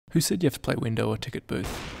Who said you have to play window or ticket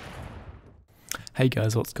booth? Hey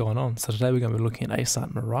guys, what's going on? So today we're going to be looking at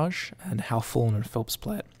A-site Mirage and how Fallen and Felps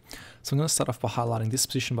play it. So I'm going to start off by highlighting this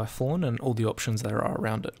position by Fallen and all the options that are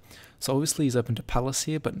around it. So obviously he's open to Palace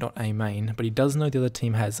here, but not A main, but he does know the other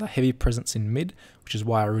team has a heavy presence in mid, which is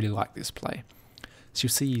why I really like this play. So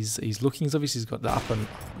you'll see he's looking, he's got the upper and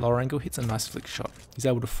lower angle, hits a nice flick shot. He's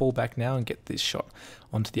able to fall back now and get this shot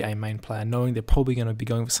onto the A main player, knowing they're probably going to be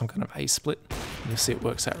going for some kind of A split, and you'll see it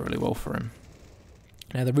works out really well for him.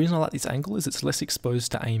 Now the reason I like this angle is it's less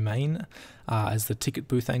exposed to A main as the ticket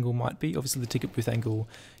booth angle might be. Obviously the ticket booth angle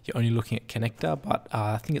you're only looking at connector, but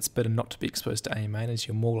I think it's better not to be exposed to A main as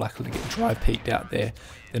you're more likely to get dry peeked out there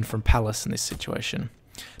than from Palace in this situation.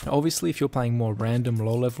 Now obviously if you're playing more random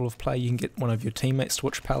low level of play, you can get one of your teammates to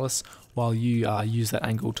watch Palace while you use that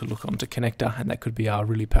angle to look onto connector, and that could be a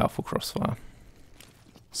really powerful crossfire.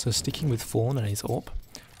 So sticking with Fallen and his AWP,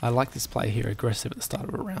 I like this play here, aggressive at the start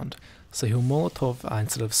of a round. So he'll Molotov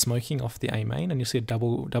instead of smoking off the A main, and you'll see a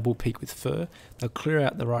double peek with Fur. They'll clear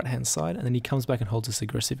out the right hand side, and then he comes back and holds this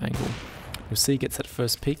aggressive angle. You'll see he gets that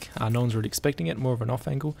first peek, no one's really expecting it, more of an off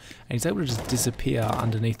angle, and he's able to just disappear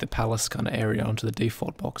underneath the Palace kind of area onto the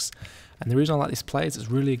default box. And the reason I like this play is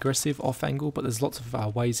it's really aggressive off angle, but there's lots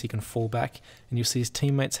of ways he can fall back, and you'll see his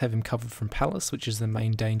teammates have him covered from Palace, which is the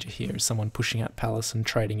main danger here, is someone pushing out Palace and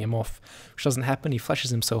trading him off, which doesn't happen. He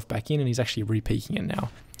flashes himself back in and he's actually re-peeking it now.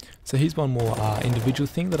 So here's one more individual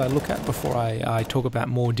thing that I look at before I talk about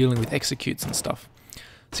more dealing with executes and stuff.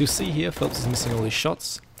 So you'll see here Felps is missing all his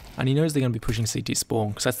shots, and he knows they're going to be pushing CT spawn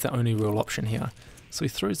because that's the only real option here. So he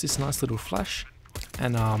throws this nice little flash,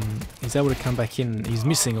 and he's able to come back in. He's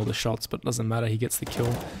missing all the shots, but it doesn't matter, he gets the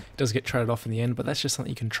kill. He does get traded off in the end, but that's just something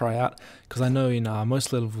you can try out, because I know in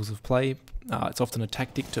most levels of play it's often a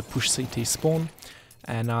tactic to push CT spawn,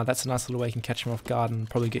 and that's a nice little way you can catch him off guard and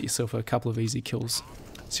probably get yourself a couple of easy kills.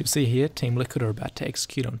 So you'll see here, Team Liquid are about to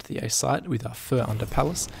execute onto the A site with Fur under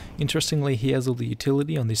Palace. Interestingly, he has all the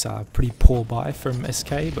utility on this pretty poor buy from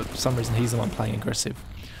SK, but for some reason he's the one playing aggressive.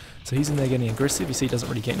 So he's in there getting aggressive. You see he doesn't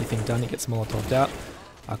really get anything done, he gets Molotoved out.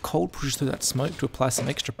 Cold pushes through that smoke to apply some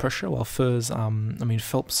extra pressure, while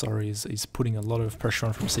Felps, sorry, is putting a lot of pressure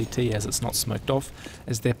on from CT as it's not smoked off,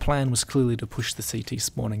 as their plan was clearly to push the CT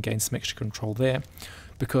spawn and gain some extra control there.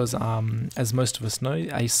 Because as most of us know,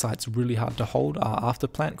 A site's really hard to hold after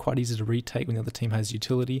plant, quite easy to retake when the other team has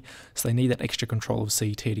utility, so they need that extra control of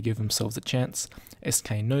CT to give themselves a chance.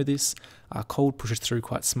 SK know this. Cold pushes through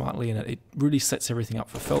quite smartly, and it really sets everything up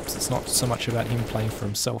for Felps. It's not so much about him playing for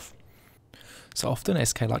himself. So often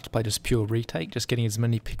SK like to play just pure retake, just getting as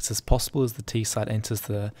many picks as possible as the T site enters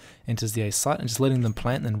the A site, and just letting them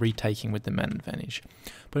plant and then retaking with the man advantage.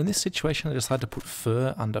 But in this situation they decided to put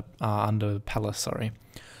Fur under Palace, sorry.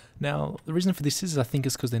 Now the reason for this is I think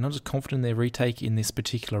is because they're not as confident in their retake in this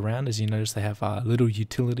particular round. As you notice, they have little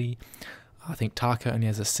utility. I think Taka only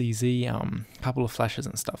has a CZ, a couple of flashes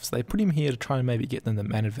and stuff. So they put him here to try and maybe get them the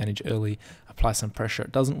man advantage early, apply some pressure.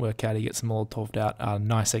 It doesn't work out, he gets Molotoved out,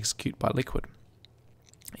 nice execute by Liquid.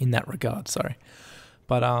 In that regard, sorry.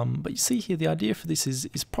 But you see here, the idea for this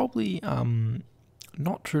is probably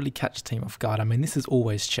not to really catch the team off guard. I mean, this is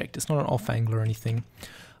always checked. It's not an off angle or anything.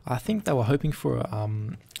 I think they were hoping for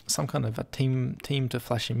some kind of a team to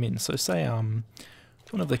flash him in. So say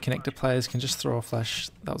one of the connector players can just throw a flash.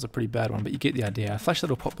 That was a pretty bad one, but you get the idea. A flash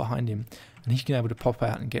that'll pop behind him, and he can be able to pop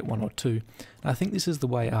out and get one or two. And I think this is the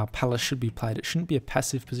way Palace should be played. It shouldn't be a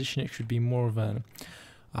passive position. It should be more of an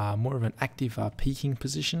active peeking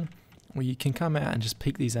position, where you can come out and just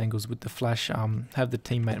peek these angles with the flash, have the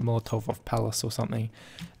teammate Molotov off Palace or something,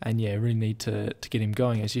 and yeah, really need to get him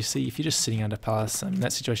going. As you see, if you're just sitting under Palace,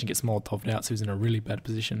 that situation gets Molotoved out, so he's in a really bad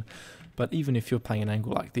position. But even if you're playing an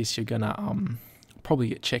angle like this, you're gonna probably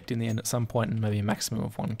get checked in the end at some point, and maybe a maximum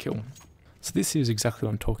of 1 kill. So this is exactly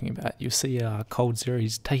what I'm talking about. You see Cold Zero,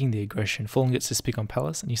 he's taking the aggression. Fallen gets this pick on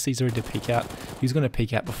Palace, and you see Zero to peek out. He's going to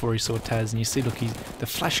peek out before he saw Taz, and you see, look, the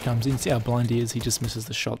flash comes in. See how blind he is? He just misses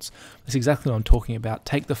the shots. That's exactly what I'm talking about.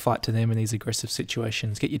 Take the fight to them in these aggressive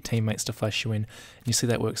situations. Get your teammates to flash you in, and you see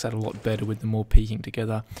that works out a lot better with them all peeking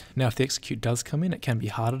together. Now, if the execute does come in, it can be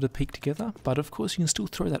harder to peek together, but of course you can still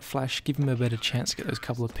throw that flash, give him a better chance to get those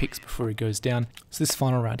couple of picks before he goes down. So this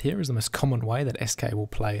final round here is the most common way that SK will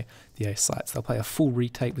play the A sites. They'll play a full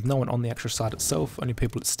retake with no one on the actual site itself, only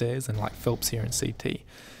people at stairs, and like Felps here in CT.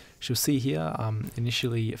 You'll see here,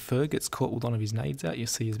 initially Fur gets caught with one of his nades out. You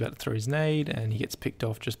see he's about to throw his nade, and he gets picked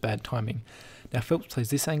off, just bad timing. Now Felps plays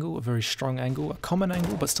this angle, a very strong angle, a common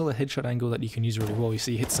angle, but still a headshot angle that you can use really well. You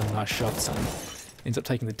see he hits some nice shots and ends up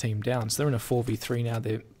taking the team down. So they're in a 4v3 now.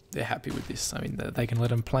 They're happy with this. I mean, they can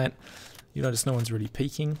let him plant. You notice no one's really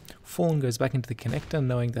peeking. Fallen goes back into the connector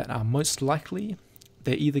knowing that most likely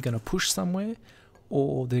they're either going to push somewhere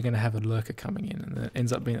or they're going to have a lurker coming in, and it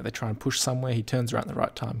ends up being that they try and push somewhere. He turns around at the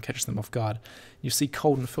right time, catches them off guard. You see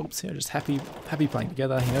Cold and Felps here just happy playing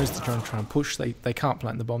together. He knows they're trying to push. They can't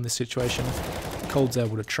plant the bomb this situation. Cold's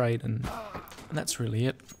able to trade, and that's really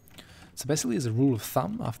it. So basically, as a rule of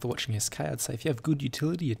thumb, after watching SK, I'd say if you have good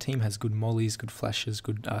utility, your team has good mollies, good flashes,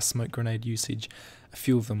 good smoke grenade usage, a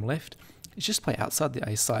few of them left, is just play outside the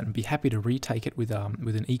A site and be happy to retake it with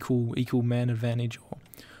an equal man advantage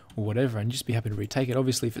or whatever, and just be happy to retake it.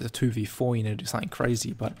 Obviously, if it's a 2v4, you need to do something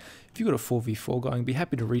crazy, but if you've got a 4v4 going, be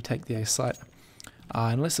happy to retake the A site.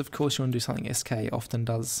 Unless, of course, you want to do something SK often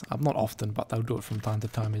does, not often, but they'll do it from time to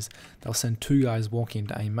time, is they'll send 2 guys walking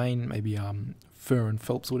into A main, maybe Fur and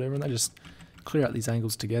Felps or whatever, and they just clear out these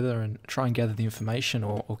angles together and try and gather the information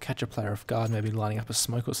or catch a player off guard, maybe lining up a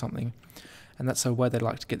smoke or something. And that's a way they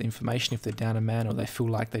like to get the information if they're down a man or they feel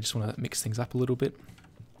like they just want to mix things up a little bit.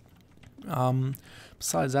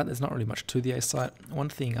 Besides that, there's not really much to the A site. One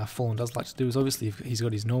thing Fallen does like to do is, obviously, if he's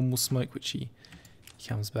got his normal smoke, which he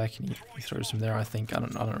comes back and he throws from there. I think I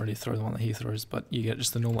don't really throw the one that he throws, but you get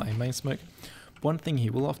just the normal A main smoke. One thing he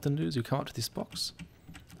will often do is he'll come up to this box,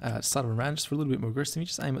 start of a round just for a little bit more aggressive. You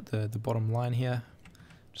just aim at the bottom line here,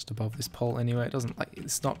 just above this pole. Anyway,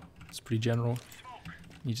 it's pretty general.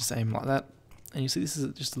 You just aim like that, and you see this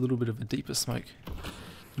is just a little bit of a deeper smoke.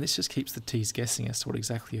 And this just keeps the T's guessing as to what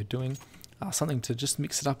exactly you're doing. Something to just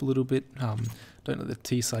mix it up a little bit. Don't let the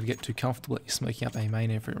T side get too comfortable that you're smoking up A main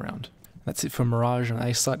every round. That's it for Mirage on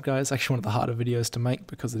A site, guys. Actually one of the harder videos to make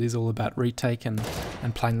because it is all about retake and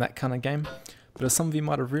playing that kind of game. But as some of you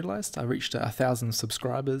might have realised, I reached 1,000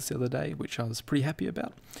 subscribers the other day, which I was pretty happy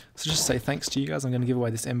about. So just say thanks to you guys. I'm going to give away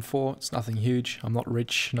this M4. It's nothing huge. I'm not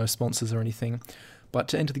rich, no sponsors or anything. But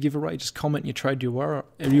to enter the giveaway, just comment your trade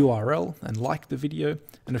URL and like the video.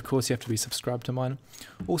 And of course, you have to be subscribed to mine.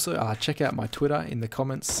 Also, check out my Twitter in the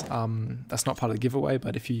comments. That's not part of the giveaway,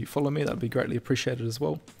 but if you follow me, that would be greatly appreciated as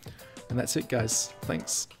well. And that's it, guys.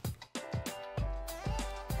 Thanks.